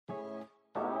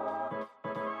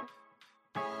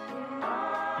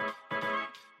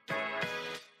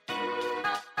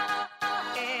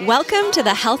Welcome to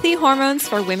the Healthy Hormones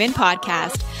for Women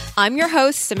podcast. I'm your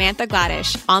host, Samantha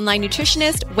Gladish, online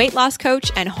nutritionist, weight loss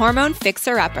coach, and hormone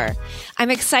fixer-upper.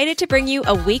 I'm excited to bring you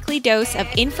a weekly dose of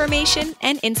information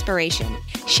and inspiration,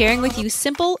 sharing with you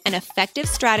simple and effective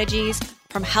strategies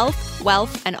from health,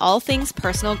 wealth, and all things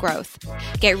personal growth.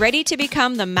 Get ready to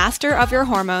become the master of your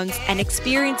hormones and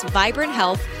experience vibrant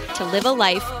health to live a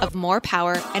life of more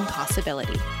power and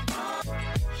possibility.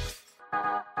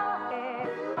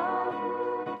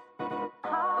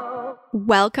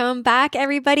 Welcome back,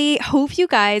 everybody. Hope you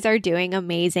guys are doing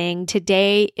amazing.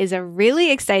 Today is a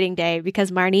really exciting day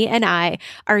because Marnie and I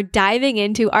are diving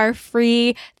into our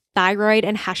free thyroid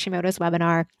and Hashimoto's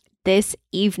webinar this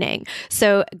evening.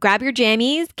 So grab your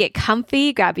jammies, get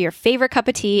comfy, grab your favorite cup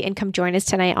of tea, and come join us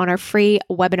tonight on our free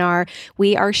webinar.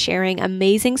 We are sharing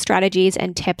amazing strategies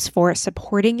and tips for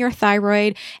supporting your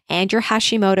thyroid and your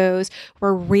Hashimoto's.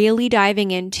 We're really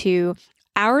diving into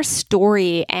our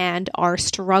story and our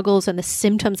struggles and the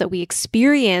symptoms that we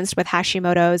experienced with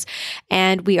Hashimoto's.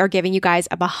 And we are giving you guys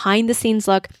a behind the scenes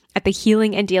look at the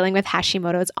Healing and Dealing with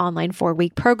Hashimoto's online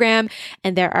 4-week program.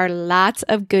 And there are lots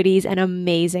of goodies and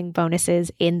amazing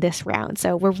bonuses in this round.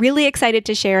 So we're really excited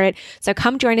to share it. So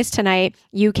come join us tonight.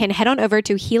 You can head on over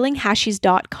to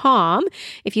healinghashies.com.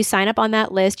 If you sign up on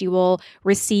that list, you will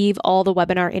receive all the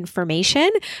webinar information.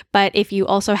 But if you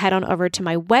also head on over to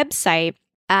my website,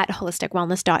 at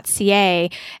holisticwellness.ca.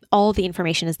 All the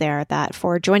information is there that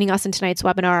for joining us in tonight's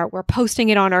webinar, we're posting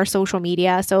it on our social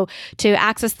media. So to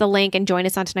access the link and join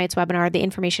us on tonight's webinar, the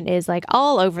information is like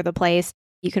all over the place.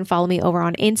 You can follow me over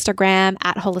on Instagram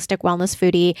at Holistic Wellness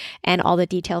Foodie, and all the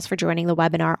details for joining the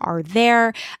webinar are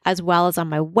there, as well as on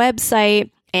my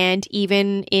website. And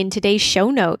even in today's show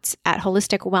notes at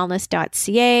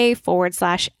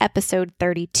holisticwellness.ca/episode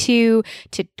 32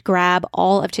 to grab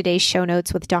all of today's show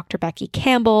notes with Dr. Becky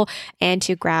Campbell and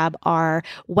to grab our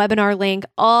webinar link.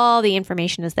 All the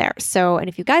information is there. So, and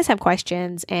if you guys have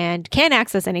questions and can't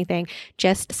access anything,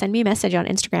 just send me a message on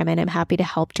Instagram and I'm happy to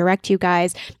help direct you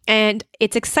guys. And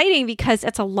it's exciting because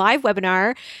it's a live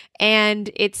webinar and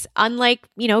it's unlike,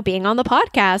 being on the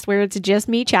podcast where it's just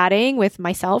me chatting with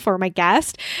myself or my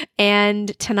guest.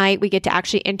 And tonight we get to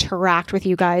actually interact with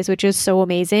you guys, which is so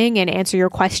amazing, and answer your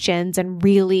questions and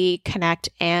really connect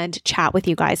and chat with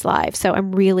you guys live. So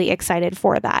I'm really excited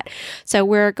for that. So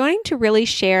we're going to really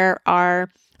share our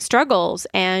struggles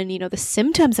and, the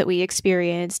symptoms that we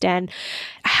experienced and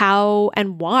how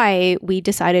and why we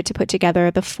decided to put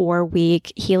together the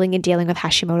 4-week Healing and Dealing with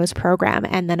Hashimoto's program.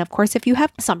 And then, of course, if you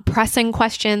have some pressing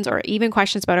questions or even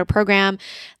questions about our program,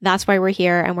 that's why we're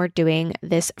here and we're doing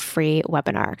this free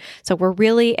webinar. So we're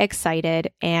really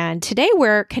excited. And today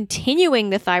we're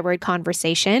continuing the thyroid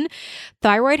conversation.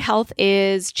 Thyroid health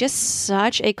is just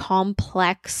such a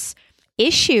complex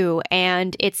issue,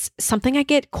 and it's something I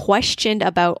get questioned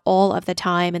about all of the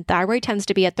time. And thyroid tends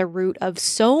to be at the root of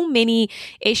so many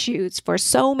issues for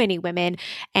so many women.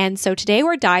 And so today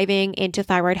we're diving into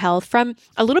thyroid health from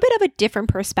a little bit of a different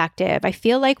perspective. I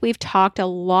feel like we've talked a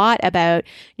lot about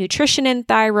nutrition and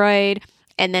thyroid.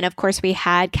 And then, of course, we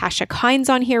had Kasha Kynes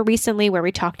on here recently where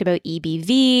we talked about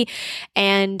EBV.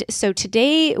 And so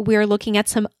today we're looking at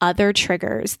some other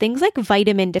triggers, things like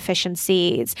vitamin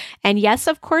deficiencies. And yes,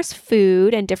 of course,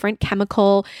 food and different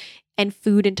chemical and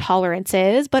food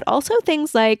intolerances, but also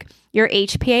things like your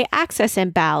HPA axis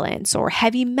imbalance or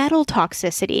heavy metal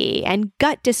toxicity and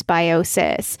gut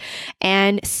dysbiosis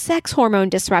and sex hormone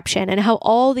disruption and how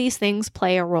all these things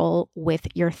play a role with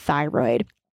your thyroid.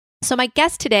 So my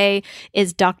guest today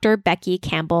is Dr. Becky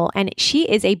Campbell, and she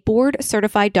is a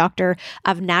board-certified doctor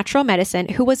of natural medicine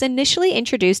who was initially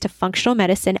introduced to functional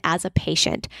medicine as a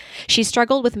patient. She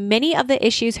struggled with many of the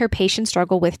issues her patients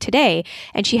struggle with today,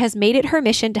 and she has made it her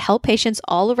mission to help patients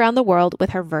all around the world with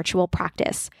her virtual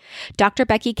practice. Dr.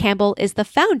 Becky Campbell is the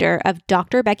founder of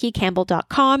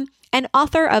drbeckycampbell.com and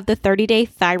author of the 30-Day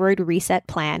Thyroid Reset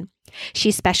Plan.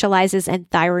 She specializes in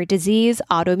thyroid disease,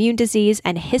 autoimmune disease,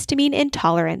 and histamine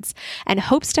intolerance, and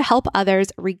hopes to help others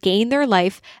regain their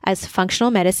life as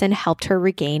functional medicine helped her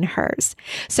regain hers.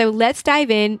 So let's dive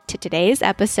into today's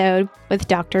episode with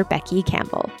Dr. Becky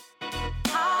Campbell.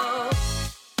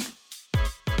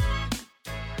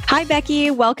 Hi, Becky.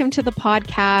 Welcome to the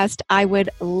podcast. I would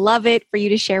love it for you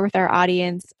to share with our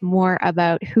audience more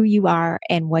about who you are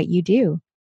and what you do.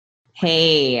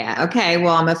 Hey, okay.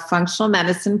 Well, I'm a functional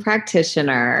medicine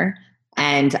practitioner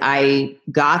and I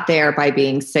got there by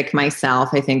being sick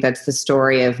myself. I think that's the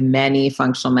story of many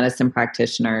functional medicine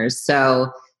practitioners. So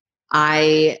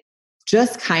I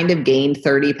just kind of gained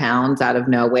 30 pounds out of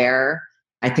nowhere.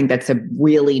 I think that's a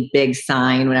really big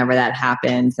sign whenever that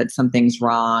happens that something's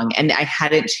wrong. And I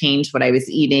hadn't changed what I was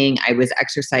eating. I was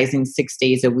exercising 6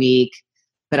 days a week,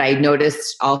 but I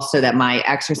noticed also that my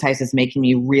exercise was making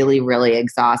me really, really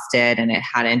exhausted, and it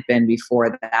hadn't been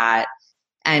before that.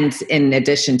 And in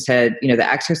addition to,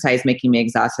 the exercise making me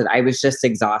exhausted, I was just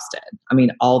exhausted. I mean,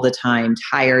 all the time,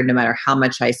 tired, no matter how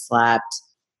much I slept,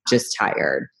 just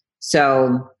tired.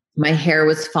 So my hair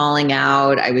was falling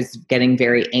out. I was getting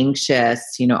very anxious.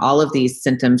 All of these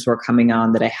symptoms were coming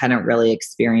on that I hadn't really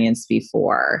experienced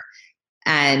before.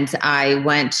 And I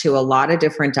went to a lot of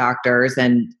different doctors,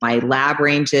 and my lab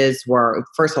ranges were,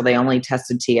 first of all, they only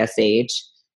tested TSH,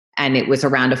 and it was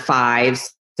around a 5.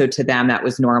 So to them, that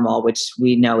was normal, which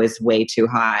we know is way too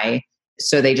high.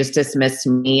 So they just dismissed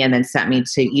me and then sent me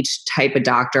to each type of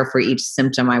doctor for each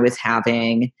symptom I was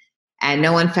having. And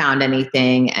no one found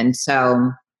anything. And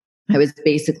so I was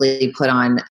basically put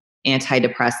on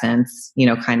antidepressants,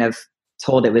 kind of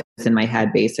told it was in my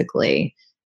head basically,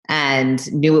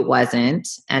 and knew it wasn't.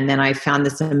 And then I found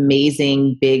this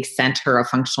amazing big center of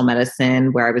functional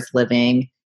medicine where I was living,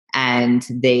 and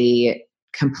they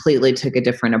completely took a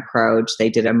different approach. They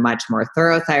did a much more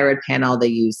thorough thyroid panel. They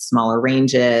used smaller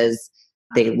ranges.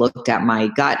 They looked at my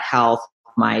gut health,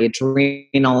 my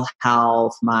adrenal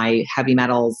health, my heavy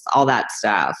metals, all that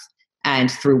stuff. And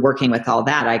through working with all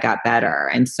that, I got better.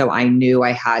 And so I knew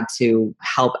I had to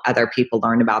help other people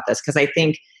learn about this, because I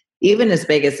think even as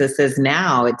big as this is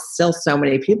now, it's still so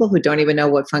many people who don't even know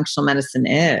what functional medicine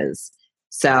is.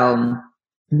 So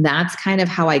that's kind of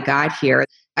how I got here.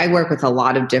 I work with a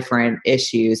lot of different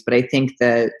issues, but I think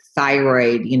the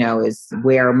thyroid, is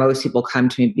where most people come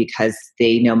to me because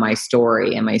they know my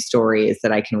story, and my story is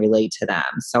that I can relate to them.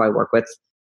 So I work with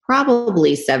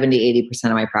probably 70-80%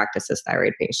 of my practice is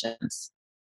thyroid patients.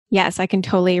 Yes, I can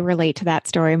totally relate to that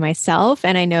story myself.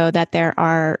 And I know that there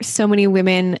are so many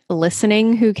women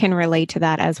listening who can relate to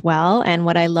that as well. And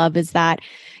what I love is that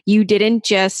you didn't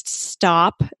just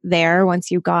stop there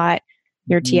once you got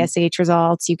your TSH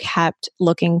results. You kept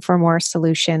looking for more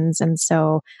solutions. And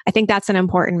so I think that's an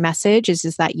important message is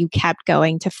that you kept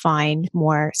going to find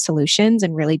more solutions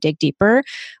and really dig deeper,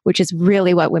 which is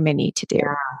really what women need to do.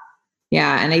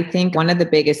 Yeah. And I think one of the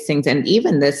biggest things, and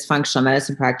even this functional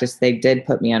medicine practice, they did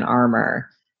put me on Armour,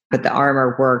 but the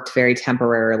Armour worked very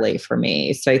temporarily for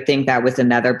me. So I think that was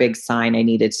another big sign I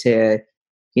needed to,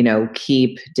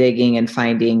 keep digging and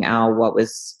finding out what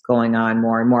was going on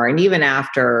more and more. And even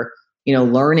after,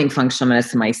 learning functional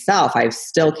medicine myself, I've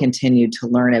still continued to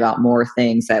learn about more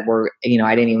things that were,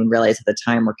 I didn't even realize at the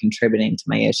time were contributing to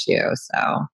my issue.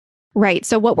 So. Right.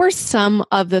 So what were some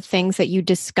of the things that you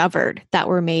discovered that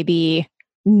were maybe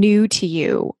new to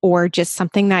you, or just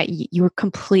something that you were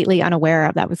completely unaware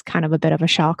of that was kind of a bit of a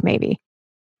shock maybe?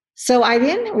 So I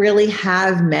didn't really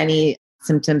have many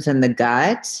symptoms in the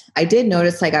gut. I did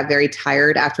notice I got very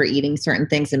tired after eating certain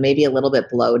things and maybe a little bit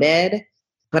bloated,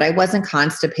 but I wasn't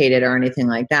constipated or anything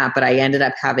like that. But I ended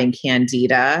up having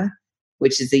candida,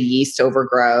 which is a yeast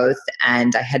overgrowth.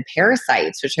 And I had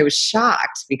parasites, which I was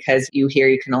shocked because you hear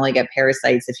you can only get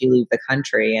parasites if you leave the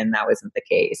country. And that wasn't the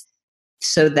case.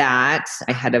 So that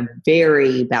I had a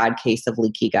very bad case of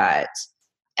leaky gut.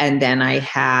 And then I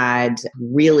had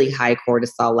really high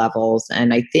cortisol levels.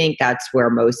 And I think that's where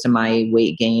most of my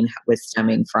weight gain was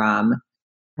stemming from.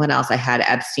 What else? I had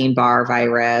Epstein-Barr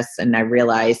virus. And I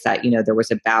realized that, there was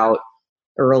a bout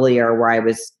earlier where I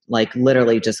was like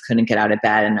literally just couldn't get out of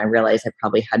bed. And I realized I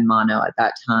probably had mono at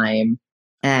that time.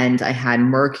 And I had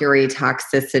mercury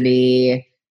toxicity.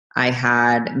 I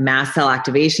had mast cell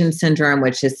activation syndrome,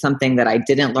 which is something that I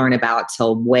didn't learn about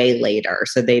till way later.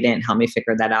 So they didn't help me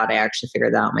figure that out. I actually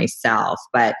figured that out myself.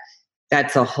 But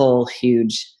that's a whole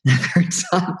huge other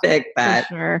topic that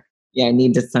I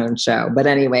need its own show. But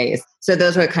anyways, so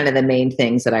those were kind of the main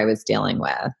things that I was dealing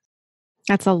with.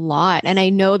 That's a lot. And I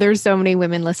know there's so many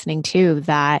women listening too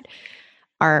that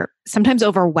are sometimes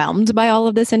overwhelmed by all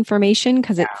of this information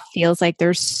because it feels like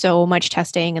there's so much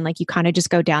testing and like you kind of just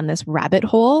go down this rabbit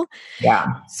hole. Yeah.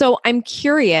 So I'm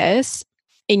curious,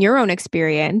 in your own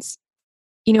experience,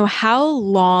 how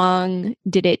long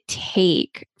did it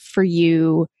take for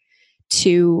you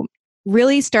to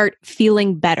really start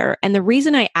feeling better? And the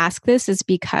reason I ask this is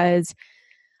because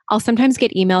I'll sometimes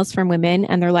get emails from women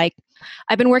and they're like,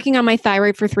 I've been working on my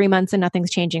thyroid for 3 months and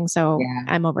nothing's changing. So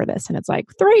I'm over this. And it's like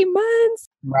 3 months.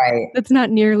 Right. That's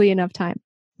not nearly enough time.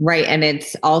 Right. And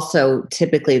it's also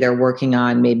typically they're working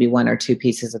on maybe one or two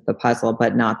pieces of the puzzle,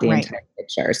 but not the entire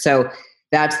picture. So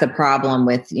that's the problem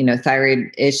with,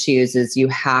 thyroid issues is you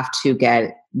have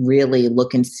to really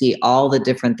look and see all the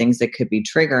different things that could be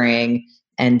triggering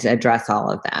and address all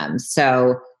of them.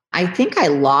 So I think I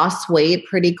lost weight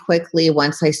pretty quickly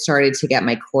once I started to get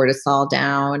my cortisol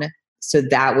down. So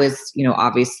that was,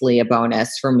 obviously a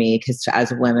bonus for me because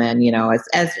as women,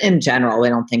 as in general, I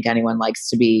don't think anyone likes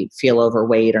to feel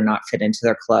overweight or not fit into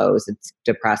their clothes. It's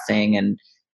depressing. And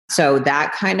so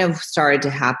that kind of started to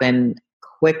happen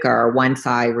quicker once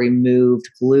I removed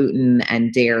gluten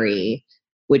and dairy,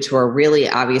 which were really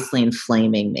obviously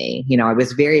inflaming me. I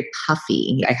was very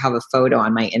puffy. I have a photo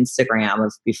on my Instagram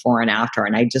of before and after,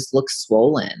 and I just looked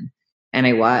swollen. And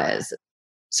I was.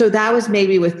 So that was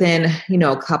maybe within,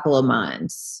 a couple of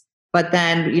months. But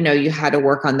then, you had to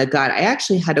work on the gut. I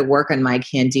actually had to work on my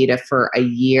candida for a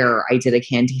year. I did a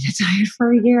candida diet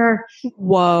for a year.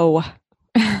 Whoa.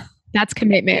 That's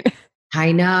commitment.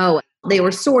 I know. They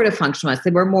were sort of functionalists.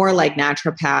 They were more like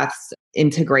naturopaths,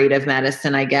 integrative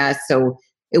medicine, I guess. So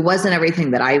it wasn't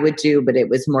everything that I would do, but it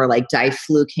was more like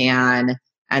diflucan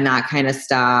and that kind of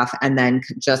stuff. And then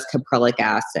just caprylic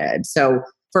acid. So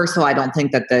first of all, I don't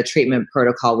think that the treatment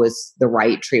protocol was the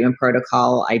right treatment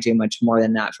protocol. I do much more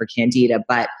than that for candida,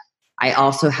 but I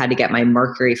also had to get my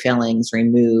mercury fillings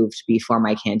removed before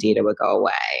my candida would go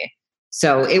away.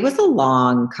 So it was a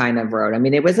long kind of road. I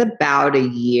mean, it was about a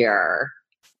year.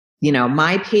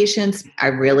 My patients, I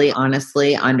really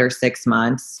honestly, under 6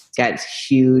 months, get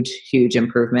huge, huge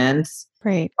improvements.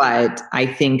 Right. But I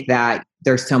think that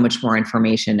there's so much more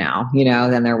information now,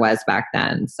 than there was back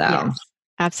then. So. Yes.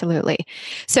 Absolutely.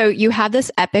 So you have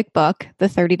this epic book, The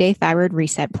 30-Day Thyroid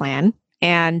Reset Plan.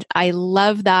 And I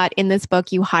love that in this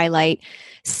book, you highlight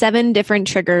 7 different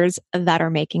triggers that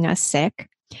are making us sick.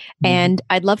 And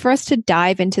I'd love for us to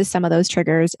dive into some of those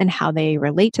triggers and how they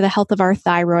relate to the health of our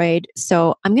thyroid.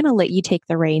 So I'm going to let you take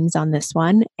the reins on this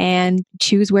one and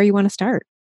choose where you want to start.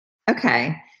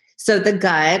 Okay. So the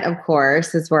gut, of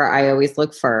course, is where I always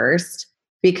look first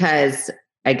because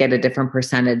I get a different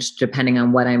percentage depending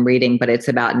on what I'm reading, but it's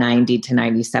about 90 to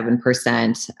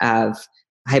 97% of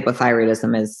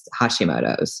hypothyroidism is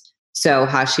Hashimoto's. So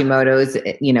Hashimoto's,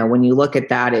 when you look at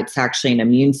that, it's actually an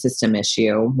immune system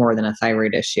issue more than a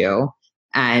thyroid issue.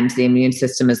 And the immune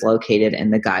system is located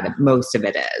in the gut. Most of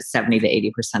it is, 70 to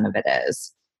 80% of it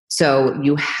is. So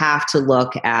you have to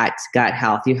look at gut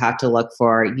health. You have to look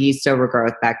for yeast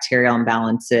overgrowth, bacterial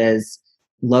imbalances,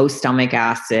 low stomach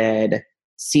acid,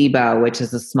 SIBO, which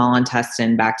is a small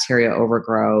intestine bacteria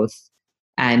overgrowth,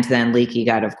 and then leaky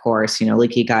gut, of course.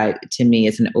 Leaky gut to me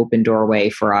is an open doorway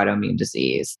for autoimmune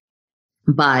disease.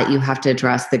 But you have to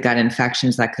address the gut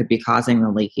infections that could be causing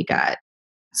the leaky gut.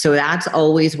 So that's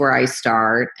always where I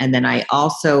start. And then I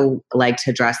also like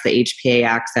to address the HPA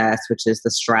axis, which is the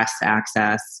stress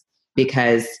axis,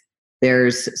 because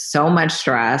there's so much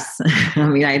stress. I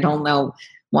mean, I don't know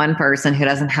one person who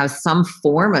doesn't have some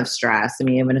form of stress. I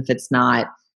mean, even if it's not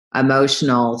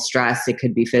emotional stress, it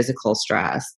could be physical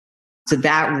stress. So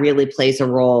that really plays a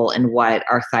role in what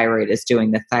our thyroid is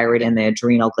doing. The thyroid and the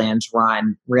adrenal glands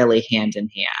run really hand in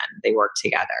hand. They work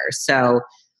together. So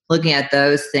looking at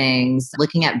those things,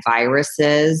 looking at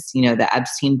viruses, the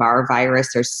Epstein-Barr virus,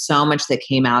 there's so much that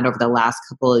came out over the last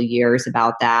couple of years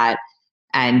about that.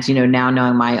 And, now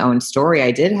knowing my own story,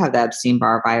 I did have the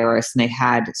Epstein-Barr virus and I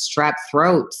had strep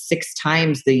throat 6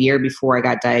 times the year before I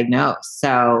got diagnosed.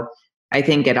 So I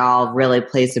think it all really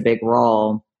plays a big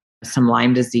role. Some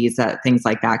Lyme disease, things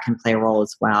like that can play a role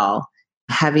as well.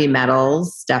 Heavy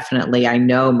metals, definitely. I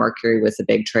know mercury was a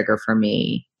big trigger for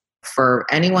me. For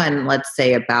anyone, let's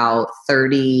say about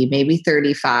 30, maybe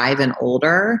 35 and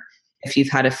older, if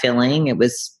you've had a filling, it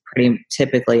was pretty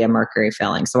typically a mercury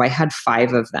filling. So I had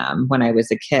 5 of them when I was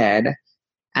a kid.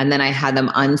 And then I had them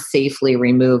unsafely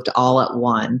removed all at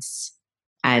once.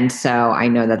 And so I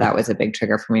know that was a big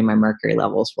trigger for me. My mercury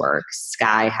levels were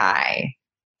sky high.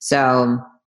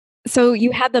 So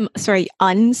you had them,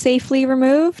 unsafely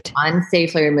removed?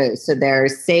 Unsafely removed. So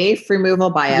there's safe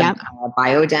removal by a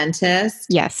biodentist.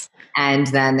 Yes. And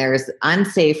then there's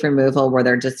unsafe removal where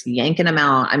they're just yanking them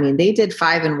out. I mean, they did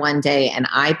 5 in one day and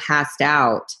I passed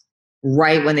out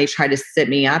right when they tried to sit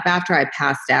me up after I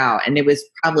passed out. And it was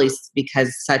probably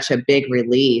because such a big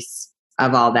release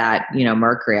of all that,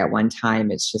 mercury at one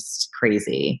time. It's just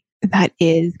crazy. That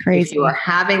is crazy. If you are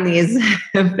having these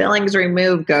fillings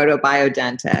removed, go to a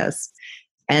biodentist.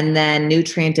 And then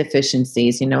nutrient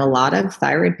deficiencies. A lot of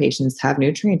thyroid patients have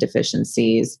nutrient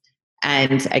deficiencies.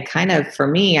 And for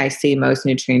me, I see most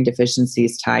nutrient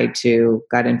deficiencies tied to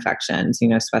gut infections,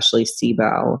 especially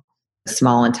SIBO. The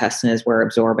small intestine is where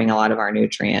absorbing a lot of our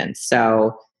nutrients.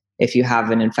 So if you have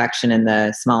an infection in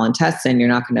the small intestine, you're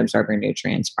not going to absorb your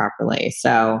nutrients properly.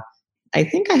 So I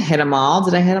think I hit them all.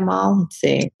 Did I hit them all? Let's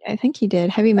see. I think you did.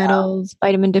 Heavy metals,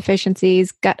 vitamin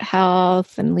deficiencies, gut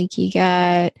health, and leaky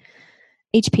gut.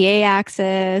 HPA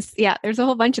axis. Yeah, there's a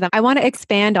whole bunch of them. I want to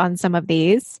expand on some of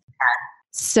these.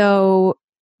 So,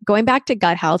 going back to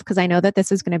gut health, because I know that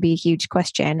this is going to be a huge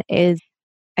question, is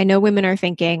I know women are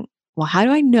thinking, well, how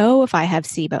do I know if I have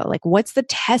SIBO? Like, what's the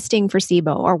testing for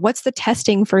SIBO or what's the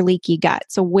testing for leaky gut?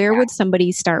 So, where would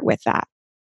somebody start with that?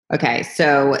 Okay,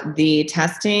 so the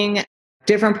testing,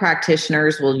 different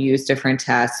practitioners will use different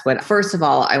tests. But first of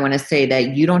all, I want to say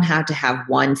that you don't have to have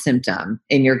one symptom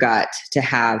in your gut to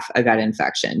have a gut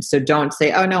infection. So don't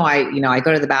say, "Oh no, I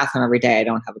go to the bathroom every day. I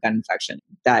don't have a gut infection."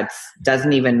 That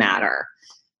doesn't even matter.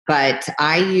 But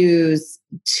I use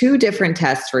two different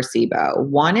tests for SIBO.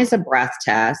 One is a breath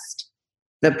test.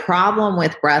 The problem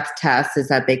with breath tests is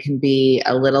that they can be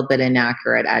a little bit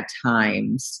inaccurate at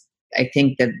times. I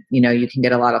think that, you can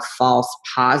get a lot of false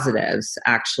positives,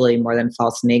 actually, more than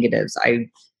false negatives. I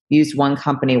used one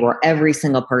company where every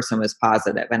single person was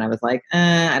positive, and I was like,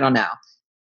 I don't know.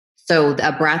 So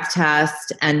a breath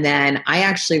test, and then I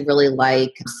actually really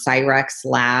like Cyrex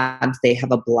Labs. They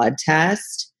have a blood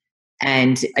test,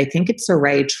 and I think it's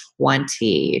Array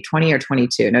 20 or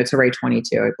 22. No, it's Array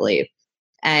 22, I believe.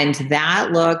 And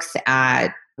that looks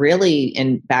at really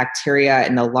in bacteria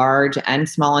in the large and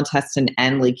small intestine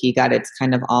and leaky gut. It's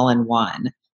kind of all in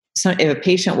one. So if a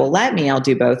patient will let me, I'll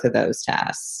do both of those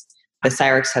tests. The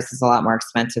Cyrex test is a lot more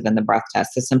expensive than the breath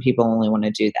test. So some people only want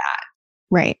to do that.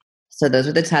 Right. So those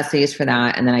are the tests I use for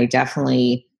that. And then I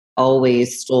definitely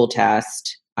always stool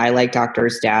test. I like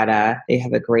Doctor's Data. They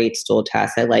have a great stool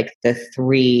test. I like the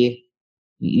 3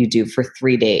 you do for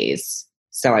 3 days.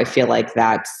 So I feel like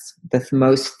that's the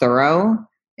most thorough,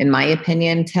 in my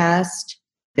opinion, test.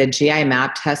 The GI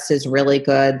map test is really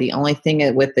good. The only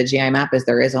thing with the GI map is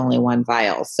there is only one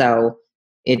vial. So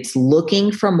it's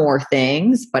looking for more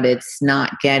things, but it's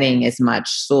not getting as much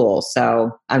stool.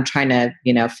 So I'm trying to,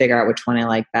 figure out which one I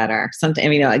like better. Sometimes,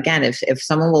 again, if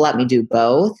someone will let me do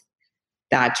both,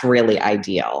 that's really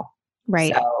ideal.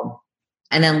 Right. So,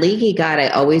 and then leaky gut, I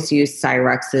always use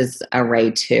Cyrex's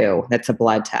Array 2. That's a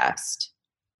blood test.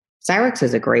 Cyrex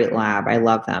is a great lab. I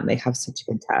love them. They have such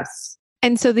good tests.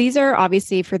 And so these are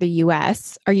obviously for the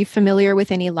US. Are you familiar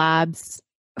with any labs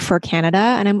for Canada?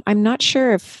 And I'm not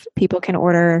sure if people can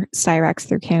order Cyrex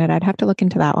through Canada. I'd have to look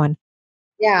into that one.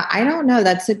 Yeah, I don't know.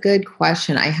 That's a good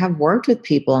question. I have worked with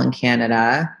people in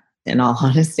Canada. In all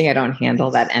honesty, I don't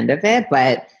handle that end of it,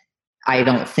 but I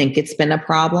don't think it's been a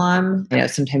problem.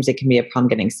 Sometimes it can be a problem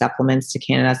getting supplements to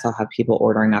Canada. So I'll have people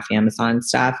ordering off Amazon and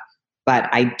stuff. But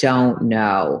I don't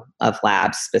know of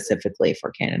labs specifically for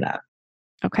Canada.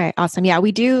 Okay, awesome. Yeah,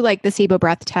 we do like the SIBO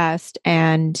breath test,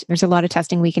 and there's a lot of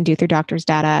testing we can do through Doctor's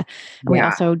Data. And we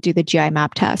also do the GI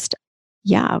map test.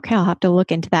 Yeah, okay, I'll have to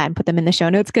look into that and put them in the show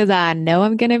notes because I know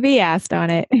I'm going to be asked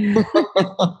on it.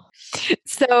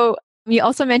 So you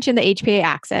also mentioned the HPA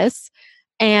axis.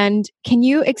 And can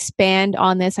you expand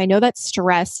on this? I know that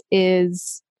stress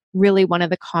is really one of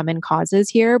the common causes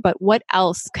here, but what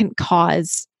else can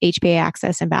cause HPA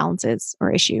axis imbalances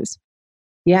or issues?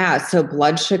 Yeah, so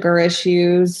blood sugar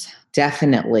issues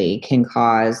definitely can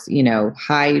cause,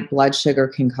 high blood sugar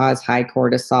can cause high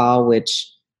cortisol, which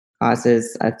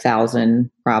causes 1,000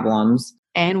 problems.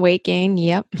 And weight gain,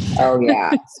 yep. Oh,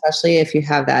 yeah. Especially if you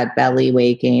have that belly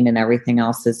weight gain and everything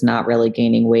else is not really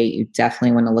gaining weight, you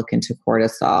definitely want to look into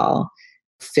cortisol.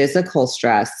 Physical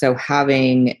stress. So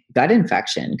having gut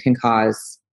infection can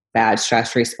cause bad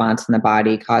stress response in the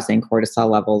body, causing cortisol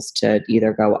levels to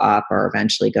either go up or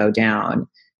eventually go down.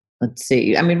 Let's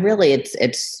see. I mean, really,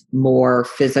 it's more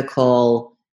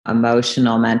physical,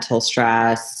 emotional, mental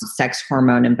stress. Sex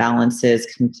hormone imbalances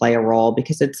can play a role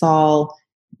because it's all,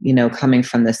 coming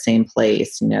from the same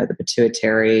place, the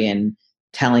pituitary and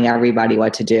telling everybody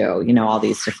what to do, all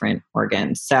these different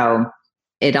organs. So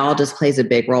it all just plays a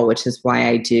big role, which is why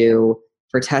I do,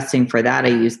 for testing for that, I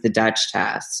use the Dutch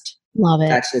test. Love it.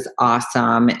 Dutch is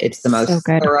awesome. It's the most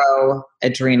thorough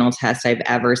adrenal test I've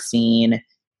ever seen.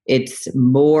 It's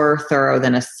more thorough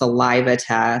than a saliva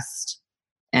test.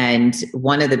 And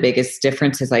one of the biggest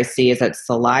differences I see is that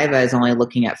saliva is only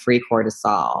looking at free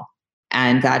cortisol.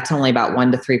 And that's only about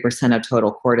 1% to 3% of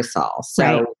total cortisol.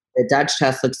 So the Dutch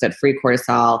test looks at free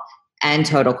cortisol and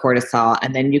total cortisol.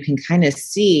 And then you can kind of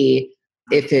see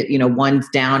if it, one's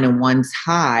down and one's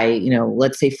high,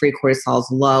 let's say free cortisol is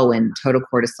low and total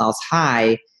cortisol is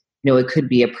high, it could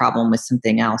be a problem with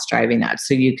something else driving that.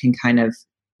 So you can kind of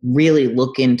really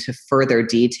look into further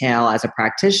detail as a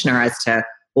practitioner as to,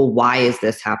 well, why is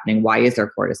this happening? Why is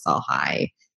their cortisol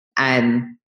high? And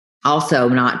also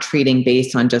not treating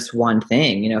based on just one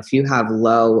thing. If you have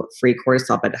low free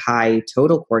cortisol but high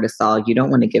total cortisol, you don't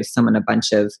want to give someone a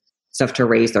bunch of stuff to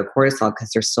raise their cortisol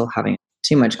because they're still having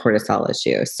too much cortisol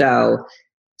issue. So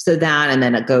So that, and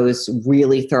then it goes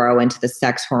really thorough into the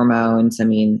sex hormones. I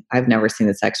mean, I've never seen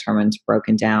the sex hormones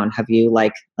broken down. Have you,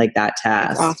 like that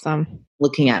test? That's awesome.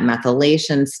 Looking at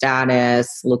methylation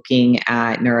status, looking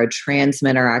at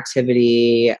neurotransmitter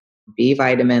activity, B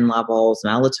vitamin levels,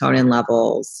 melatonin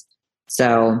levels.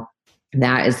 So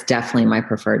that is definitely my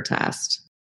preferred test.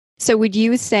 So would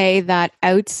you say that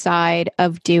outside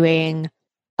of doing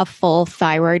a full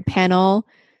thyroid panel,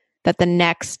 that the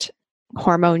next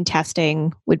hormone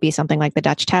testing would be something like the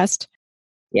Dutch test?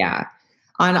 Yeah.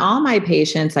 On all my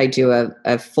patients, I do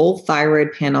a full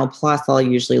thyroid panel, plus I'll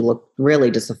usually look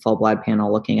really just a full blood panel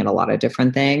looking at a lot of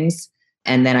different things.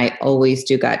 And then I always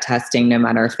do gut testing, no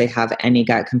matter if they have any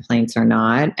gut complaints or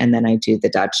not. And then I do the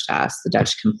Dutch test, the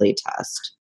Dutch complete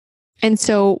test. And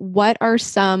so what are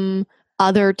some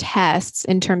other tests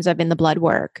in terms of in the blood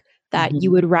work that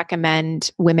you would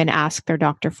recommend women ask their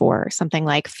doctor for? Something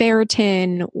like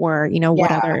ferritin, or,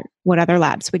 what other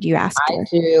labs would you ask I for?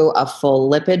 do a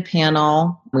full lipid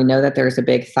panel. We know that there's a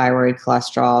big thyroid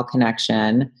cholesterol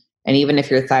connection. And even if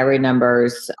your thyroid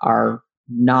numbers are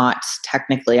not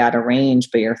technically out of range,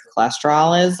 but your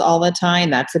cholesterol is all the time,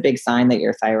 that's a big sign that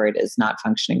your thyroid is not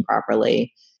functioning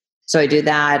properly. So I do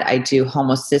that. I do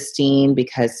homocysteine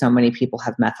because so many people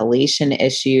have methylation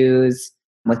issues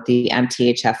with the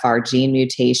MTHFR gene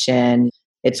mutation.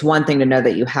 It's one thing to know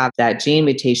that you have that gene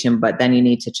mutation, but then you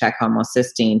need to check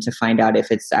homocysteine to find out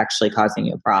if it's actually causing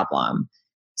you a problem.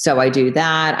 So I do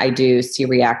that. I do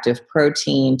C-reactive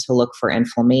protein to look for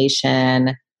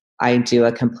inflammation. I do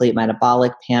a complete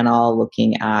metabolic panel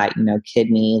looking at,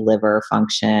 kidney, liver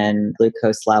function,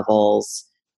 glucose levels.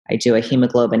 I do a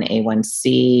hemoglobin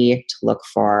A1C to look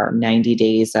for 90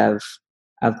 days of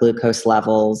glucose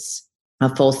levels,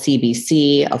 a full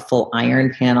CBC, a full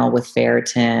iron panel with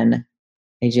ferritin.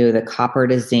 I do the copper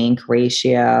to zinc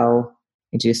ratio.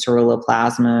 I do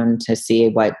ceruloplasmin to see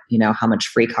what, how much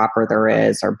free copper there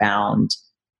is or bound.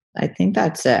 I think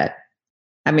that's it.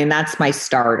 I mean, that's my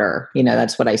starter.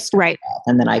 That's what I start with.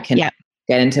 And then I can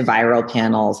get into viral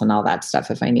panels and all that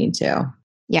stuff if I need to.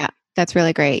 Yeah, that's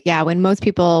really great. Yeah, when most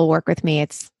people work with me,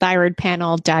 it's thyroid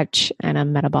panel, Dutch, and a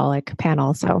metabolic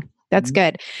panel. So that's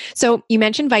good. So you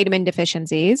mentioned vitamin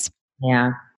deficiencies.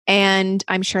 Yeah. And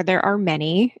I'm sure there are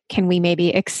many. Can we maybe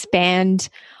expand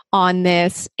on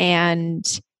this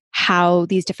and how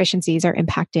these deficiencies are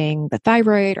impacting the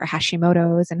thyroid or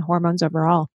Hashimoto's and hormones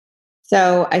overall?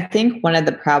 So I think one of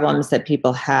the problems that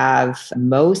people have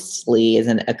mostly is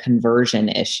a conversion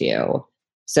issue.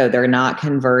 So they're not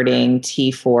converting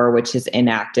T4, which is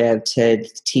inactive, to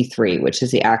T3, which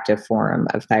is the active form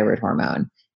of thyroid hormone.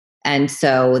 And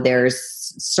so there's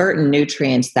certain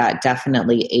nutrients that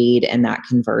definitely aid in that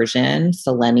conversion.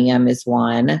 Selenium is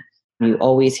one. You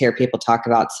always hear people talk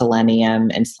about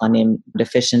selenium and selenium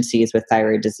deficiencies with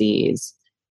thyroid disease.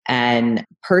 And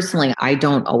personally, I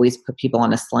don't always put people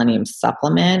on a selenium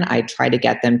supplement. I try to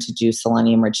get them to do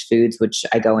selenium-rich foods, which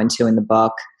I go into in the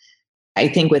book. I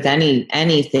think with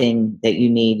anything that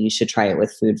you need, you should try it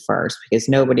with food first, because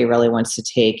nobody really wants to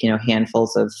take,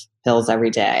 handfuls of pills every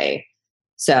day.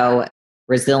 So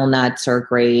Brazil nuts are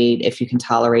great if you can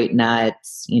tolerate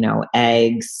nuts,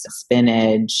 eggs,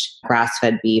 spinach,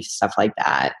 grass-fed beef, stuff like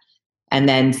that. And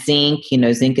then zinc,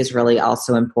 zinc is really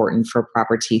also important for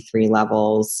proper T3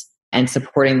 levels and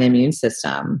supporting the immune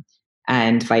system.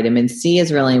 And vitamin C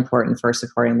is really important for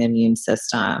supporting the immune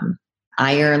system.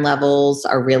 Iron levels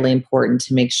are really important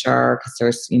to make sure, because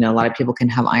there's, a lot of people can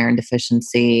have iron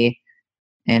deficiency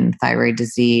and thyroid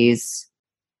disease.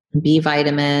 B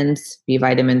vitamins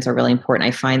are really important.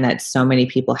 I find that so many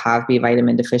people have B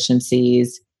vitamin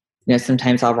deficiencies.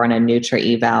 Sometimes I'll run a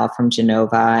Nutra eval from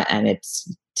Genova, and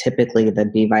it's typically the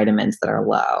B vitamins that are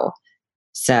low.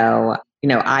 So,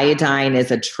 iodine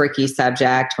is a tricky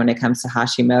subject when it comes to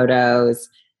Hashimoto's.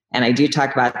 And I do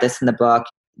talk about this in the book.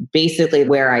 Basically,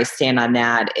 where I stand on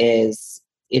that is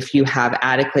if you have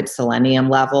adequate selenium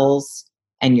levels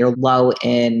and you're low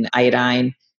in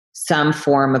iodine, some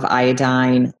form of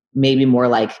iodine, maybe more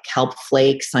like kelp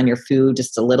flakes on your food,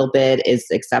 just a little bit, is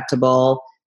acceptable.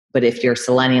 But if your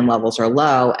selenium levels are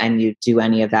low and you do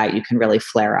any of that, you can really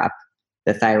flare up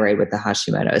the thyroid with the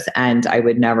Hashimoto's. And I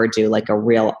would never do like a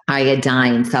real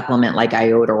iodine supplement like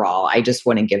iodoral. I just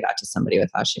wouldn't give that to somebody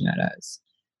with Hashimoto's.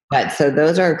 But so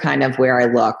those are kind of where I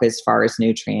look as far as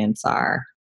nutrients are.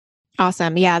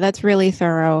 Awesome. Yeah, that's really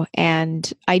thorough.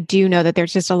 And I do know that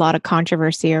there's just a lot of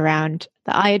controversy around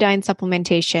the iodine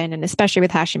supplementation. And especially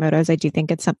with Hashimoto's, I do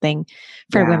think it's something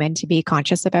for women to be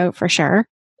conscious about for sure.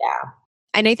 Yeah.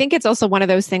 And I think it's also one of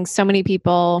those things, so many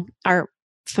people are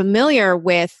familiar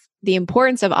with the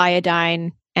importance of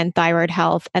iodine and thyroid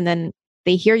health. And then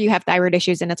they hear you have thyroid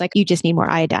issues and it's like, you just need more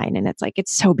iodine. And it's like,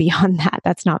 it's so beyond that.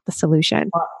 That's not the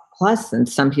solution. Plus, and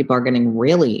some people are getting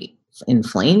really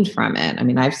inflamed from it. I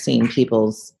mean, I've seen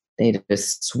they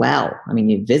just swell. I mean,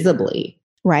 you visibly.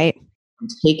 Right.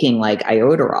 Taking like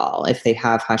iodoral, if they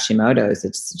have Hashimoto's,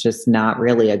 it's just not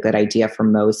really a good idea for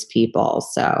most people.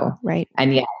 So, right.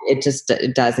 And yeah,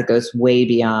 it goes way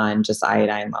beyond just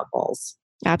iodine levels.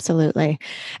 Absolutely.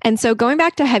 And so going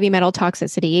back to heavy metal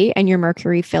toxicity and your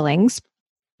mercury fillings,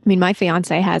 I mean, my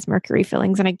fiance has mercury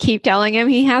fillings and I keep telling him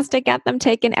he has to get them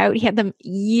taken out. He had them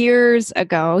years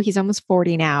ago. He's almost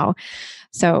 40 now.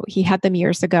 So he had them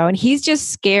years ago and he's just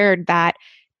scared that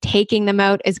taking them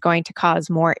out is going to cause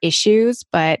more issues.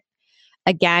 But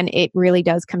again, it really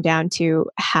does come down to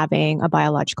having a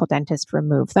biological dentist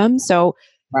remove them. So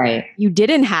right. You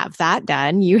didn't have that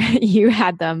done. You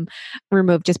had them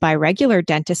removed just by a regular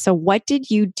dentist. So what did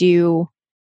you do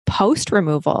post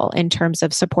removal in terms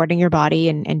of supporting your body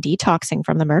and detoxing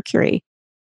from the mercury?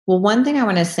 Well, one thing I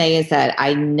want to say is that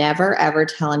I never ever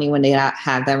tell anyone to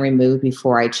have them removed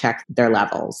before I check their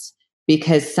levels,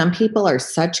 because some people are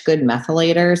such good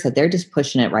methylators that they're just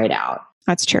pushing it right out.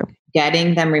 That's true.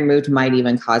 Getting them removed might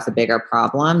even cause a bigger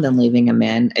problem than leaving them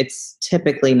in. It's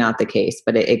typically not the case,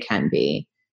 but it can be.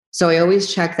 So I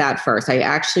always check that first. I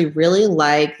actually really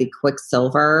like the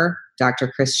Quicksilver, Dr.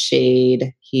 Chris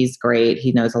Shade. He's great.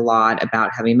 He knows a lot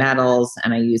about heavy metals,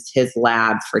 and I use his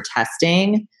lab for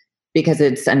testing because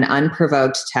it's an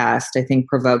unprovoked test. I think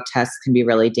provoked tests can be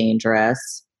really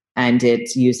dangerous, and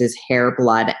it uses hair,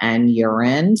 blood, and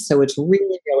urine. So it's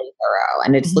really, really thorough,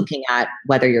 and it's looking at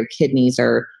whether your kidneys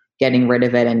are getting rid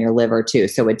of it and your liver too.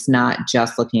 So it's not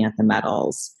just looking at the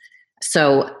metals.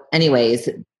 So anyways,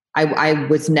 I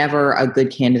was never a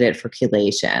good candidate for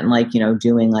chelation, like,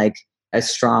 doing like a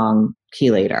strong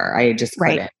chelator. I just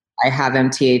couldn't. I have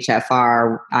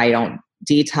MTHFR. I don't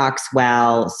detox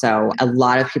well. So a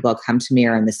lot of people come to me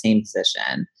are in the same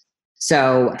position.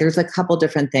 So there's a couple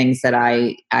different things that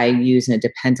I use, and it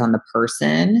depends on the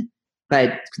person.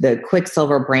 But the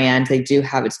Quicksilver brand, they do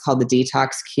have, it's called the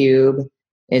Detox Cube.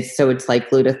 It's like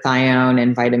glutathione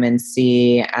and vitamin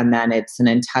C, and then it's an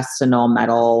intestinal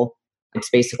metal. It's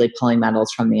basically pulling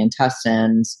metals from the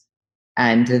intestines.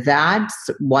 And that's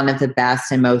one of the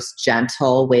best and most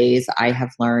gentle ways I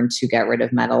have learned to get rid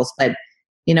of metals. But,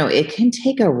 it can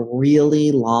take a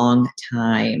really long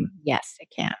time. Yes, it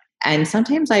can. And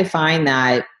sometimes I find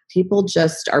that people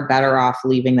just are better off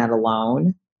leaving that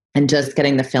alone and just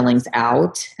getting the fillings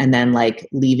out and then like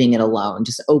leaving it alone,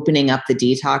 just opening up the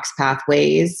detox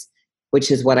pathways, which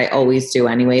is what I always do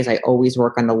anyways. I always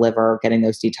work on the liver, getting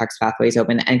those detox pathways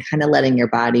open and kind of letting your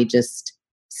body just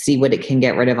see what it can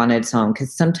get rid of on its own.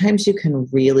 Because sometimes you can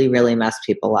really, really mess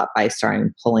people up by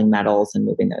starting pulling metals and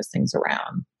moving those things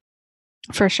around.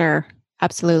 For sure.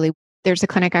 Absolutely. There's a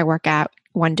clinic I work at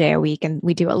one day a week, and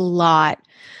we do a lot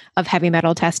of heavy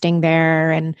metal testing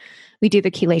there. And we do the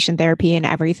chelation therapy and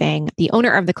everything. The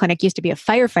owner of the clinic used to be a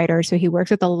firefighter. So he works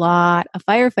with a lot of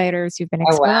firefighters who've been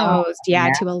exposed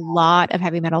to a lot of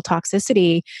heavy metal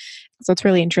toxicity. So it's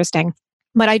really interesting.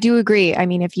 But I do agree. I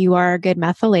mean, if you are a good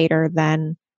methylator,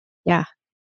 then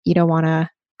you don't want to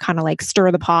kind of like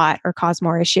stir the pot or cause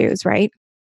more issues, right?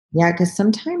 Yeah, because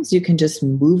sometimes you can just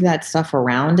move that stuff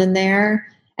around in there.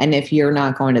 And if you're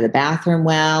not going to the bathroom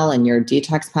well and your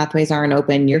detox pathways aren't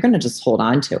open, you're going to just hold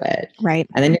on to it. Right.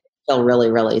 And then you're feel really,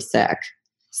 really sick.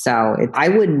 So I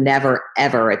would never,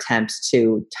 ever attempt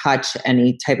to touch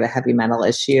any type of heavy metal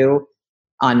issue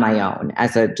on my own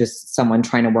as just someone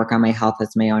trying to work on my health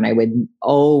as my own. I would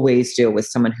always do it with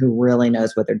someone who really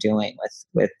knows what they're doing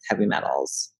with heavy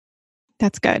metals.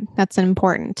 That's good. That's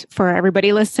important for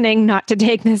everybody listening, not to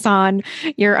take this on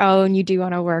your own. You do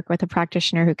want to work with a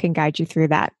practitioner who can guide you through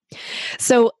that.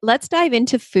 So let's dive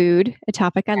into food, a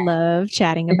topic I love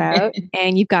chatting about.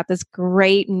 And you've got this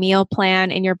great meal plan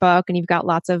in your book, and you've got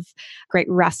lots of great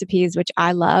recipes, which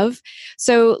I love.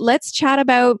 So let's chat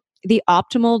about the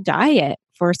optimal diet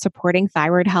for supporting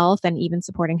thyroid health and even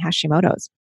supporting Hashimoto's.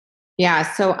 Yeah.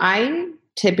 So I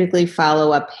typically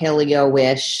follow a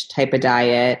paleo-ish type of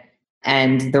diet.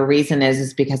 And the reason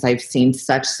is because I've seen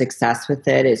such success with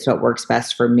it. It's what works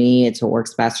best for me. It's what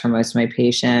works best for most of my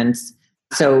patients.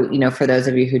 So, for those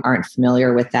of you who aren't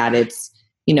familiar with that, it's,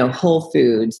 whole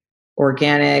foods,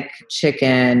 organic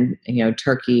chicken,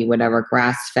 turkey, whatever,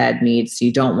 grass-fed meats.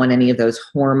 You don't want any of those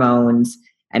hormones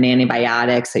and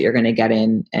antibiotics that you're going to get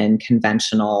in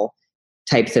conventional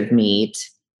types of meat.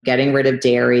 Getting rid of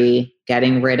dairy,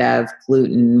 getting rid of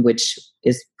gluten, which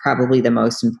is probably the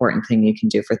most important thing you can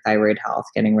do for thyroid health,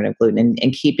 getting rid of gluten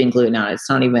and keeping gluten out. It's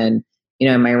not even,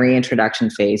 in my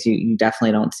reintroduction phase, you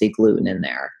definitely don't see gluten in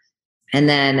there. And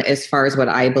then as far as what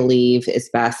I believe is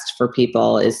best for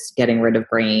people is getting rid of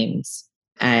grains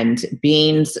and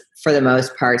beans for the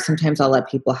most part. Sometimes I'll let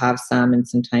people have some, and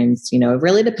sometimes, it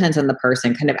really depends on the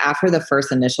person. Kind of after the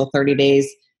first initial 30 days,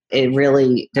 it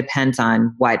really depends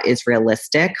on what is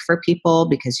realistic for people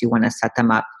because you want to set them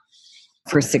up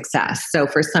for success. So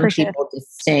for some people,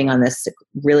 just staying on this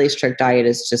really strict diet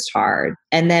is just hard.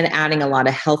 And then adding a lot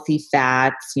of healthy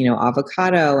fats,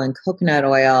 avocado and coconut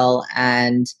oil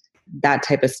and that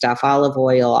type of stuff, olive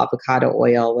oil, avocado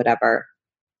oil, whatever.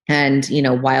 And,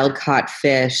 wild caught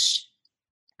fish.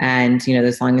 And,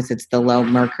 as long as it's the low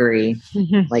mercury,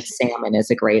 like salmon is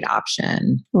a great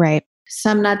option. Right.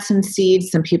 Some nuts and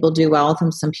seeds, some people do well with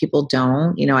them, some people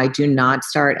don't. I do not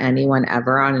start anyone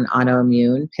ever on an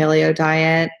autoimmune paleo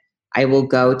diet. I will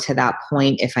go to that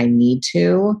point if I need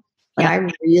to. But I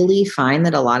really find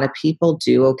that a lot of people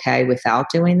do okay without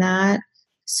doing that.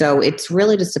 So it's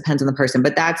really just depends on the person.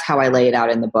 But that's how I lay it out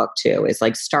in the book too, is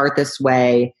like start this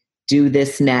way, do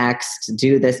this next,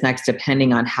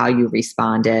 depending on how you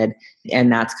responded.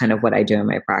 And that's kind of what I do in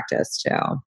my practice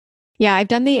too. Yeah, I've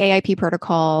done the AIP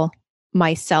protocol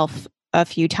myself a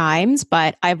few times,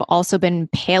 but I've also been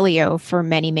paleo for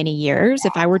many, many years.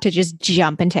 If I were to just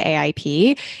jump into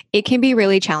AIP, it can be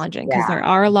really challenging because there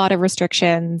are a lot of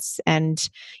restrictions, and,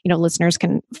 listeners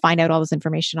can find out all this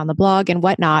information on the blog and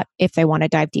whatnot if they want to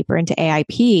dive deeper into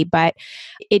AIP, but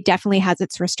it definitely has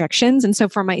its restrictions. And so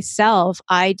for myself,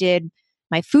 I did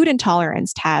my food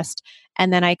intolerance test.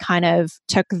 And then I kind of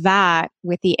took that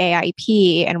with the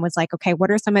AIP and was like, okay,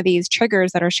 what are some of these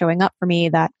triggers that are showing up for me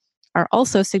that are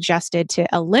also suggested to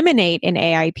eliminate in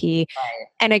AIP. Right.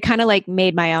 And I kind of like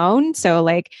made my own. So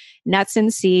like nuts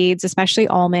and seeds, especially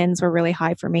almonds were really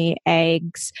high for me,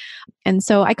 eggs. And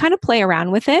so I kind of play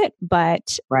around with it,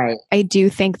 but I do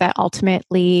think that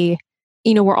ultimately,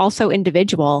 we're also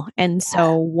individual. And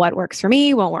so what works for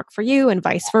me won't work for you and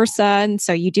vice versa. And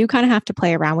so you do kind of have to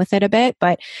play around with it a bit,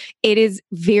 but it is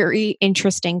very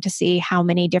interesting to see how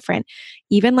many different,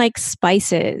 even like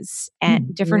spices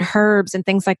and different herbs and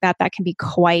things like that, that can be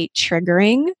quite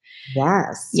triggering.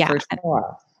 Yes, for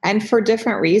sure. And for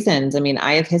different reasons. I mean,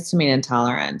 I have histamine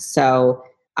intolerance, so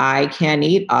I can't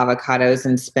eat avocados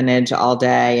and spinach all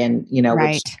day and,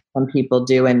 which some people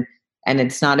do. And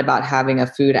it's not about having a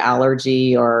food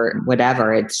allergy or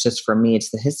whatever. It's just for me,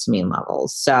 it's the histamine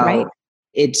levels. So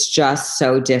it's just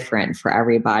so different for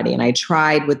everybody. And I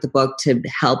tried with the book to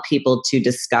help people to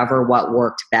discover what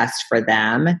worked best for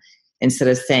them instead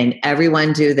of saying,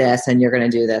 everyone do this and you're going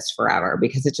to do this forever,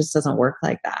 because it just doesn't work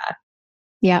like that.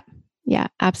 Yeah. Yeah,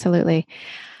 absolutely.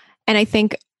 And I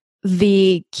think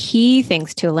the key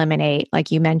things to eliminate, like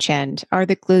you mentioned, are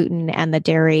the gluten and the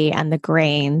dairy and the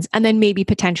grains, and then maybe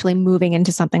potentially moving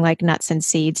into something like nuts and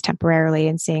seeds temporarily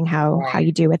and seeing how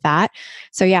you do with that.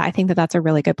 So yeah, I think that that's a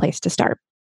really good place to start.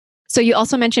 So you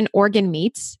also mentioned organ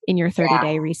meats in your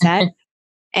 30-day reset.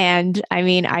 And I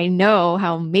mean, I know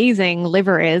how amazing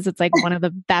liver is. It's like one of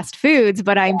the best foods,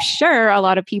 but I'm sure a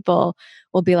lot of people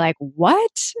will be like,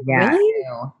 what? Really?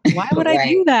 Why would I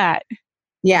do that?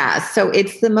 Yeah, so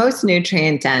it's the most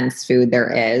nutrient dense food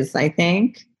there is, I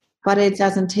think, but it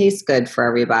doesn't taste good for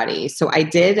everybody. So I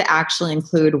did actually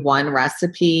include one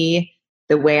recipe,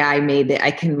 the way I made it. I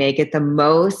can make it the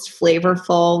most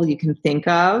flavorful you can think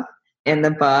of in the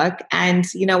book. And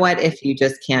you know what? If you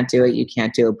just can't do it, you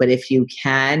can't do it. But if you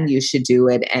can, you should do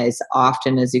it as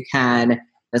often as you can,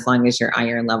 as long as your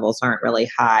iron levels aren't really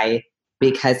high,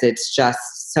 because it's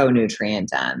just so nutrient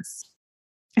dense.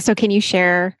 So can you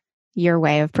share your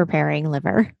way of preparing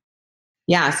liver?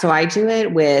 Yeah, so I do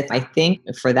it with, I think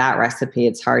for that recipe,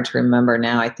 it's hard to remember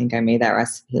now. I think I made that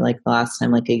recipe like the last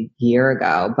time, like a year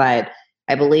ago, but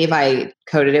I believe I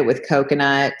coated it with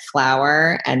coconut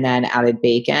flour and then added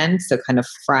bacon. So kind of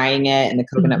frying it in the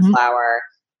coconut flour,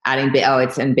 adding,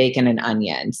 it's in bacon and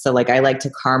onion. So like I like to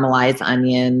caramelize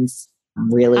onions.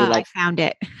 Really I found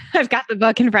it. I've got the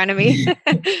book in front of me.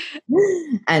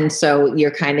 And so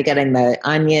you're kind of getting the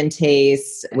onion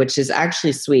taste, which is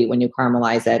actually sweet when you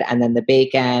caramelize it, and then the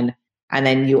bacon, and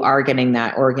then you are getting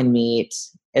that organ meat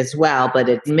as well, but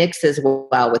it mixes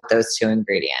well with those two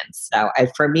ingredients. So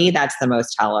for me, that's the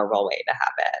most tolerable way to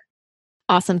have it.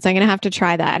 Awesome. So I'm going to have to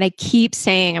try that. And I keep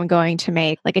saying I'm going to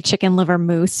make like a chicken liver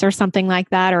mousse or something like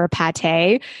that, or a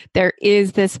pate. There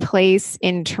is this place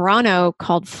in Toronto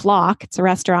called Flock. It's a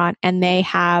restaurant, and they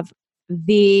have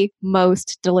the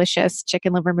most delicious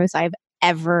chicken liver mousse I've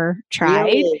ever tried.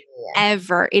 Really?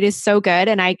 Ever. It is so good.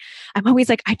 And I'm always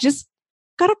like, I just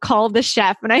got to call the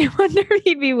chef, and I wonder if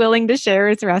he'd be willing to share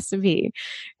his recipe.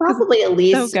 Probably at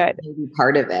least so good. Maybe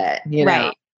part of it. You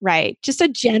know? Right. Just a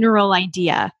general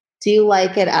idea. Do you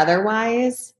like it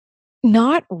otherwise?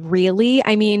 Not really.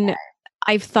 I mean,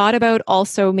 I've thought about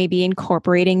also maybe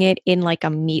incorporating it in like a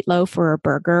meatloaf or a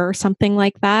burger or something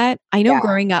like that. I know Yeah.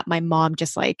 growing up, my mom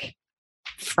just like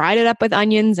fried it up with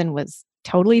onions and was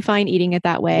totally fine eating it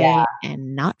that Yeah. way,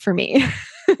 and not for me.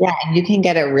 Yeah. And you can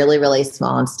get it really, really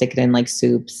small and stick it in like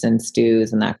soups and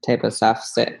stews and that type of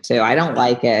stuff too. I don't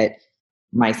like it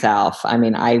myself. I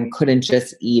mean, I couldn't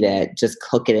just eat it, just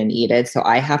cook it and eat it. So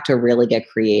I have to really get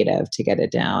creative to get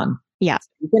it down. Yeah.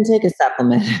 You can take a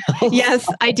supplement. Yes,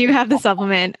 I do have the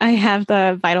supplement. I have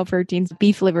the Vital Proteins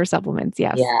beef liver supplements.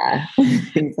 Yes. Yeah,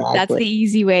 That's exactly. the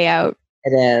easy way out.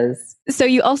 It is. So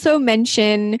you also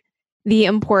mention the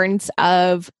importance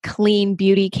of clean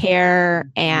beauty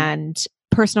care and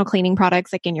personal cleaning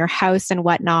products like in your house and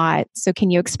whatnot. So can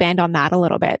you expand on that a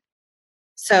little bit?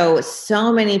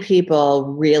 So many people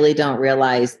really don't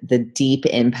realize the deep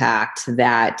impact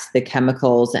that the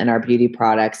chemicals in our beauty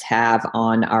products have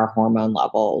on our hormone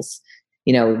levels.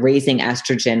 Raising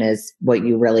estrogen is what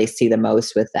you really see the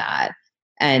most with that.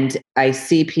 And I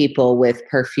see people with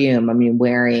perfume, I mean,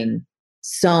 wearing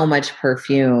so much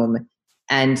perfume,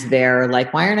 and they're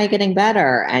like, why aren't I getting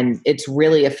better? And it's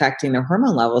really affecting their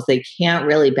hormone levels. They can't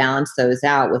really balance those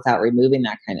out without removing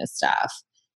that kind of stuff.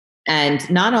 And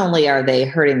not only are they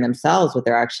hurting themselves, but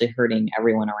they're actually hurting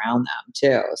everyone around them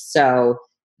too. So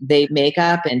they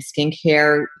makeup and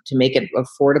skincare to make it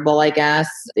affordable, I guess.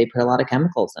 They put a lot of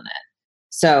chemicals in it.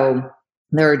 So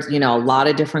there's, a lot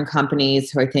of different companies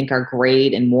who I think are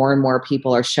great, and more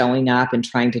people are showing up and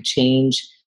trying to change,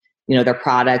 their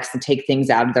products and take things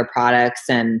out of their products.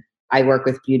 And I work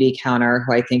with Beauty Counter,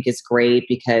 who I think is great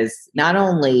because not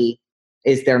only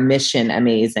is their mission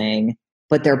amazing,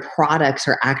 but their products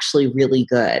are actually really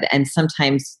good. And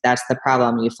sometimes that's the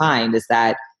problem you find is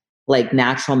that like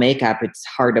natural makeup, it's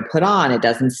hard to put on, it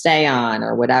doesn't stay on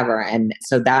or whatever. And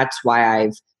so that's why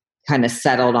I've kind of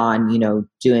settled on,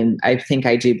 I think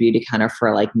I do Beauty Counter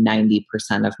for like 90%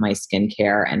 of my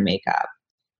skincare and makeup.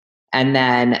 And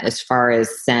then as far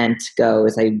as scent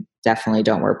goes, I definitely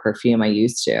don't wear perfume. I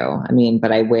used to. I mean,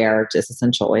 but I wear just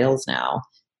essential oils now.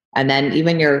 And then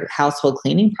even your household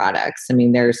cleaning products. I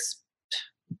mean, there's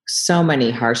so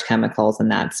many harsh chemicals in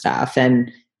that stuff.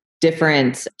 And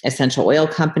different essential oil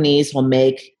companies will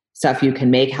make stuff you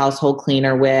can make household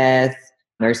cleaner with.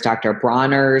 There's Dr.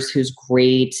 Bronner's, who's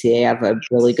great. They have a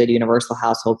really good universal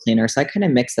household cleaner. So I kind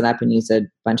of mix it up and use a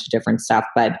bunch of different stuff.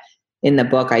 But in the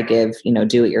book, I give,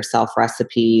 do it yourself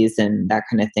recipes and that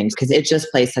kind of things because it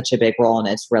just plays such a big role and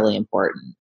it's really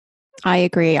important. I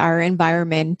agree. Our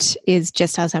environment is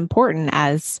just as important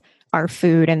as our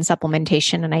food and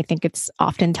supplementation. And I think it's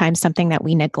oftentimes something that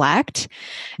we neglect.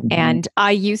 Mm-hmm. And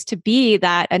I used to be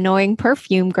that annoying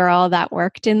perfume girl that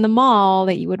worked in the mall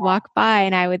that you would walk by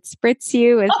and I would spritz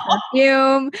you with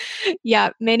perfume.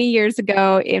 Yeah. Many years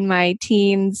ago in my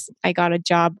teens, I got a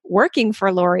job working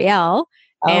for L'Oreal.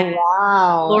 Oh,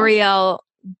 wow. L'Oreal,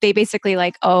 they basically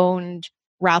like owned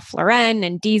Ralph Lauren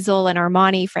and Diesel and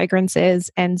Armani fragrances.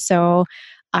 And so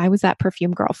I was that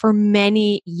perfume girl for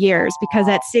many years because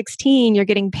at 16, you're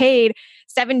getting paid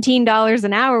 $17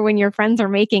 an hour when your friends are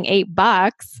making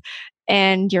 $8.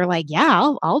 And you're like,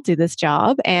 yeah, I'll do this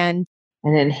job. And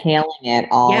inhaling it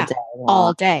all day long.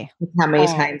 All day. How many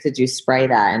times did you spray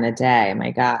that in a day?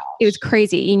 My God. It was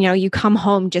crazy. You come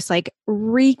home just like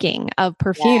reeking of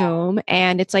perfume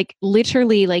and it's like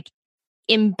literally like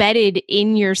embedded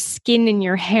in your skin and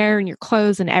your hair and your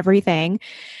clothes and everything.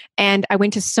 And I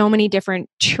went to so many different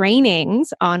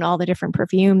trainings on all the different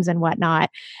perfumes and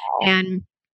whatnot. And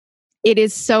it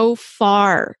is so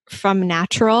far from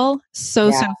natural,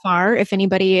 so far. If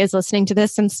anybody is listening to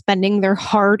this and spending their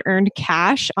hard-earned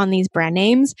cash on these brand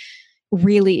names,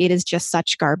 really, it is just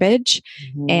such garbage.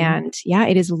 Mm-hmm. And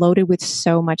it is loaded with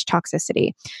so much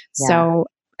toxicity. Yeah. So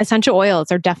essential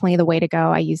oils are definitely the way to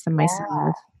go. I use them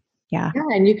myself. Yeah.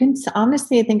 And you can,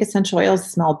 honestly, I think essential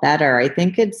oils smell better. I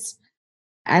think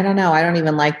I don't know. I don't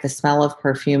even like the smell of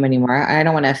perfume anymore. I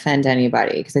don't want to offend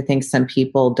anybody because I think some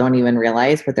people don't even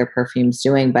realize what their perfume's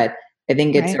doing. But I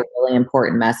think it's a really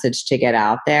important message to get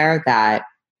out there that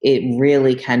it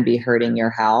really can be hurting your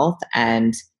health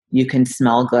and you can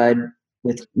smell good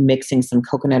with mixing some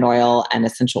coconut oil and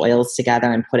essential oils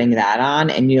together and putting that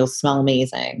on and you'll smell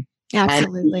amazing.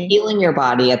 Absolutely. And healing your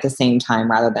body at the same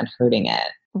time rather than hurting it.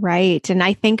 Right. And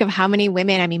I think of how many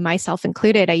women, I mean, myself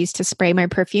included, I used to spray my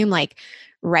perfume like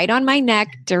right on my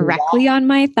neck, directly on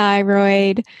my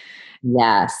thyroid.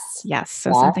 Yes.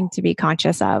 So something to be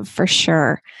conscious of for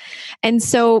sure. And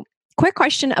so quick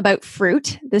question about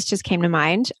fruit. This just came to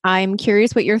mind. I'm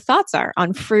curious what your thoughts are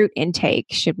on fruit intake.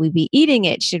 Should we be eating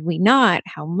it? Should we not?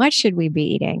 How much should we be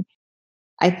eating?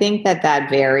 I think that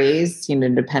varies,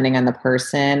 depending on the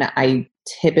person. I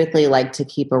typically like to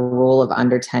keep a rule of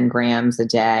under 10 grams a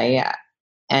day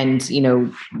and,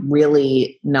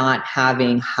 really not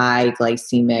having high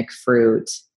glycemic fruit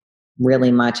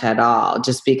really much at all,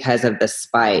 just because of the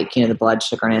spike, the blood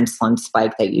sugar and insulin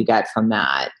spike that you get from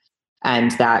that.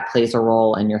 And that plays a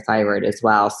role in your thyroid as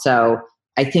well. So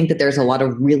I think that there's a lot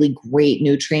of really great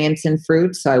nutrients in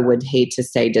fruit. So I would hate to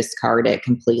say discard it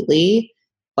completely,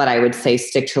 but I would say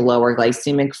stick to lower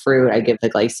glycemic fruit. I give the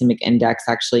glycemic index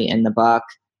actually in the book.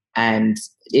 And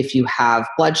if you have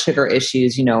blood sugar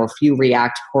issues, if you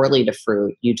react poorly to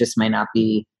fruit, you just might not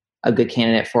be a good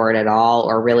candidate for it at all,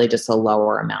 or really just a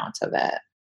lower amount of it.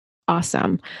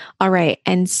 Awesome. All right.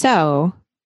 And so,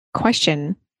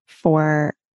 question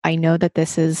for, I know that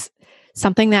this is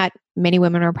something that many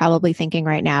women are probably thinking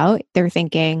right now. They're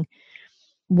thinking,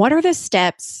 what are the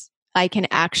steps I can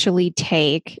actually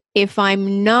take if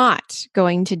I'm not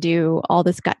going to do all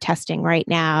this gut testing right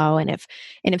now? And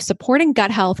if supporting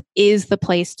gut health is the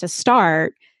place to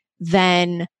start,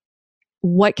 then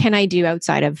what can I do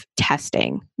outside of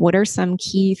testing? What are some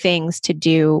key things to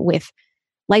do with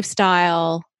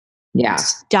lifestyle,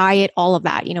 diet, all of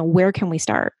that? Where can we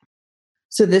start?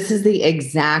 So this is the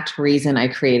exact reason I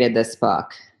created this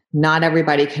book. Not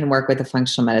everybody can work with a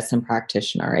functional medicine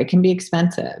practitioner. It can be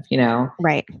expensive,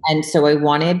 Right. And so I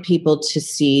wanted people to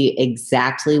see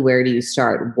exactly where do you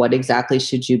start? What exactly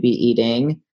should you be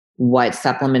eating? What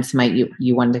supplements might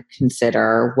you want to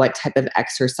consider? What type of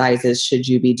exercises should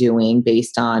you be doing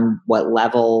based on what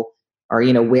level or,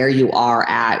 where you are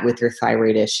at with your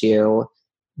thyroid issue?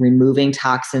 Removing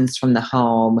toxins from the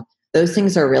home. Those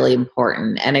things are really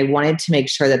important. And I wanted to make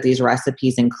sure that these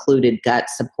recipes included gut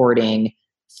supporting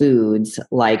foods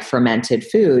like fermented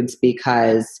foods,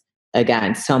 because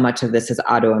again, so much of this is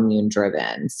autoimmune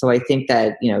driven. So I think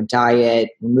that, diet,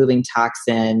 removing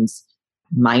toxins,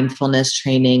 mindfulness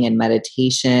training and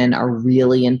meditation are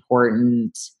really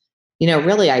important.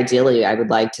 Really ideally, I would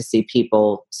like to see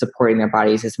people supporting their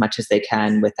bodies as much as they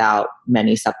can without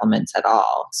many supplements at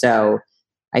all. So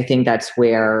I think that's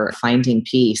where finding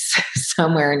peace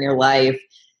somewhere in your life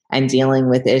and dealing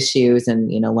with issues and,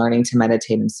 learning to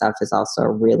meditate and stuff is also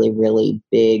a really, really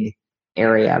big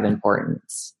area of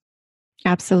importance.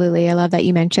 Absolutely. I love that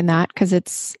you mentioned that because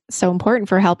it's so important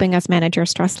for helping us manage our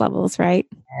stress levels, right?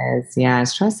 Yes, yeah.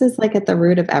 Stress is like at the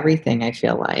root of everything, I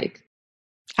feel like.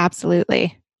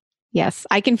 Absolutely. Yes.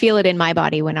 I can feel it in my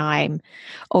body when I'm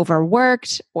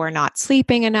overworked or not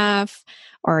sleeping enough,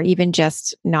 or even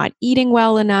just not eating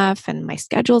well enough and my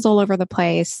schedule's all over the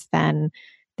place. Then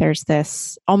there's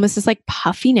this like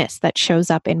puffiness that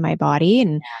shows up in my body.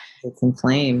 And it's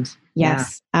inflamed.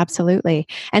 Yes, absolutely.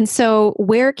 And so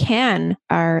where can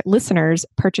our listeners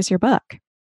purchase your book?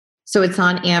 So it's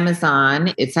on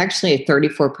Amazon. It's actually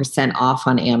 34% off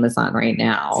on Amazon right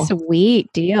now.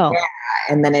 Sweet deal. Yeah.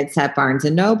 And then it's at Barnes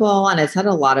 & Noble, and it's at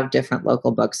a lot of different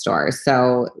local bookstores.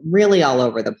 So really all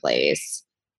over the place.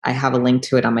 I have a link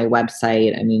to it on my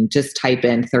website. I mean, just type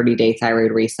in 30-day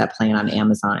thyroid reset plan on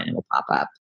Amazon and it will pop up.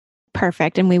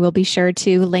 Perfect. And we will be sure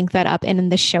to link that up in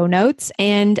the show notes.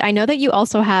 And I know that you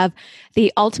also have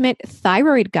the Ultimate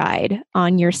Thyroid Guide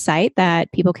on your site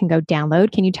that people can go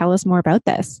download. Can you tell us more about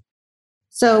this?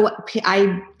 So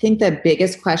I think the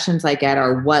biggest questions I get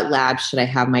are, what labs should I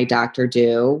have my doctor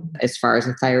do as far as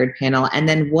a thyroid panel? And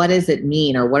then what does it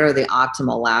mean, or what are the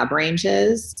optimal lab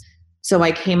ranges? So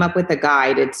I came up with a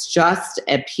guide. It's just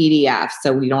a PDF,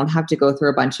 so we don't have to go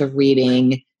through a bunch of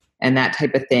reading and that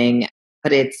type of thing.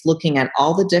 But it's looking at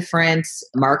all the different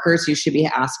markers you should be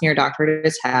asking your doctor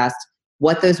to test,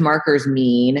 what those markers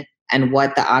mean, and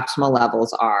what the optimal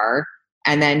levels are.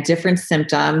 And then different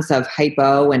symptoms of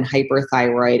hypo and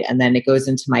hyperthyroid. And then it goes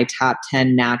into my top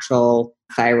 10 natural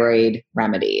thyroid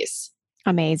remedies.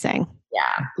 Amazing.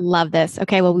 Yeah. Love this.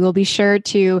 Okay. Well, we will be sure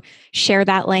to share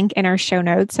that link in our show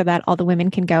notes so that all the women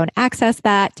can go and access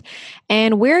that.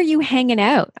 And where are you hanging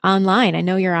out online? I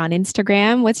know you're on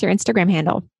Instagram. What's your Instagram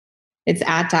handle? It's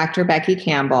at Dr. Becky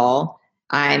Campbell.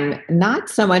 I'm not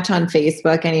so much on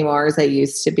Facebook anymore as I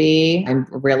used to be. I'm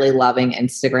really loving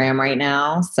Instagram right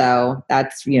now. So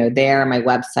that's, there. My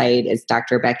website is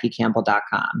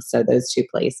drbeckycampbell.com. So those two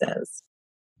places.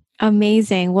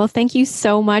 Amazing. Well, thank you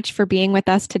so much for being with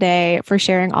us today, for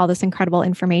sharing all this incredible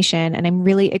information. And I'm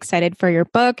really excited for your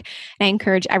book. And I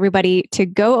encourage everybody to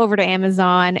go over to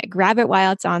Amazon, grab it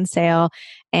while it's on sale,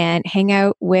 and hang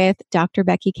out with Dr.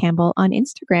 Becky Campbell on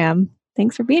Instagram.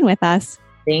 Thanks for being with us.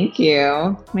 Thank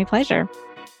you. My pleasure.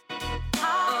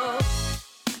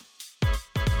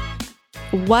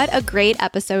 What a great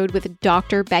episode with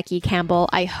Dr. Becky Campbell.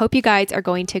 I hope you guys are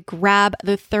going to grab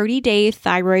the 30-day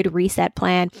thyroid reset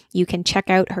plan. You can check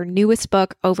out her newest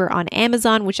book over on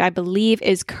Amazon, which I believe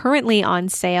is currently on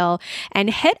sale, and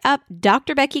hit up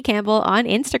Dr. Becky Campbell on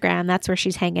Instagram. That's where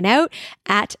she's hanging out,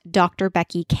 at Dr.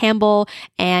 Becky Campbell.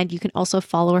 And you can also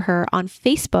follow her on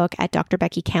Facebook at Dr.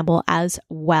 Becky Campbell as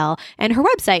well. And her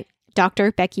website,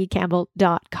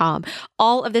 drbeckycampbell.com.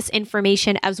 All of this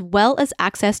information, as well as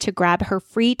access to grab her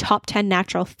free top 10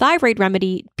 natural thyroid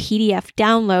remedy PDF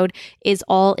download, is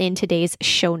all in today's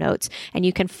show notes. And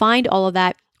you can find all of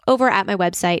that over at my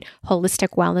website,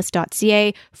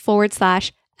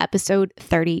 holisticwellness.ca/episode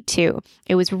 32.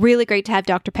 It was really great to have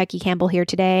Dr. Becky Campbell here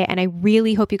today, and I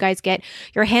really hope you guys get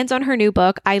your hands on her new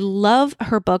book. I love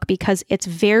her book because it's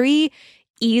very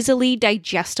easily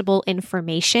digestible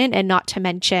information, and not to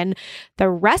mention the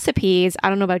recipes. I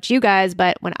don't know about you guys,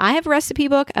 but when I have a recipe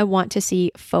book, I want to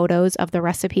see photos of the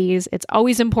recipes. It's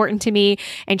always important to me,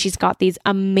 and she's got these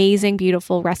amazing,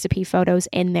 beautiful recipe photos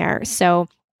in there. So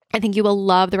I think you will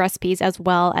love the recipes as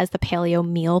well as the paleo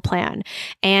meal plan.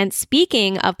 And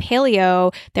speaking of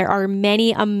paleo, there are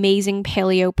many amazing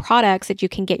paleo products that you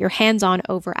can get your hands on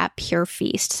over at Pure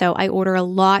Feast. So I order a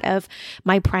lot of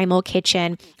my Primal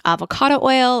Kitchen avocado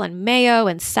oil and mayo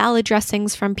and salad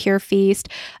dressings from Pure Feast,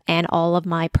 and all of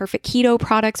my Perfect Keto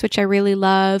products, which I really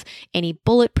love, any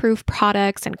bulletproof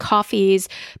products and coffees.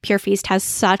 Pure Feast has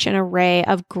such an array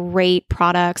of great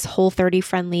products, Whole30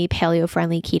 friendly, paleo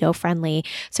friendly, keto friendly.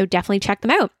 So definitely check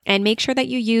them out, and make sure that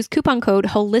you use coupon code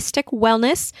Holistic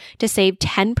Wellness to save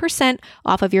 10%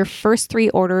 off of your first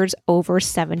 3 orders over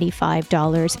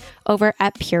 $75 over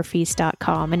at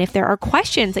purefeast.com. And if there are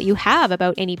questions that you have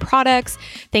about any products,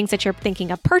 things that you're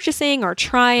thinking of purchasing or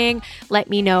trying, let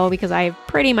me know, because I've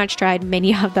pretty much tried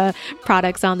many of the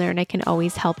products on there, and I can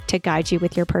always help to guide you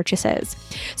with your purchases.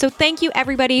 So thank you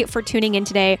everybody for tuning in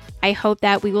today. I hope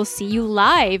that we will see you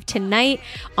live tonight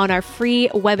on our free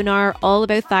webinar all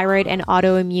about thyroid and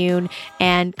autoimmune,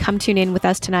 and come tune in with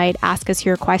us tonight. Ask us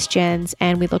your questions,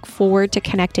 and we look forward to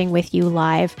connecting with you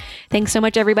live. Thanks so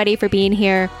much everybody for being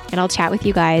here, and I'll chat with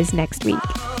you guys next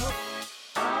week.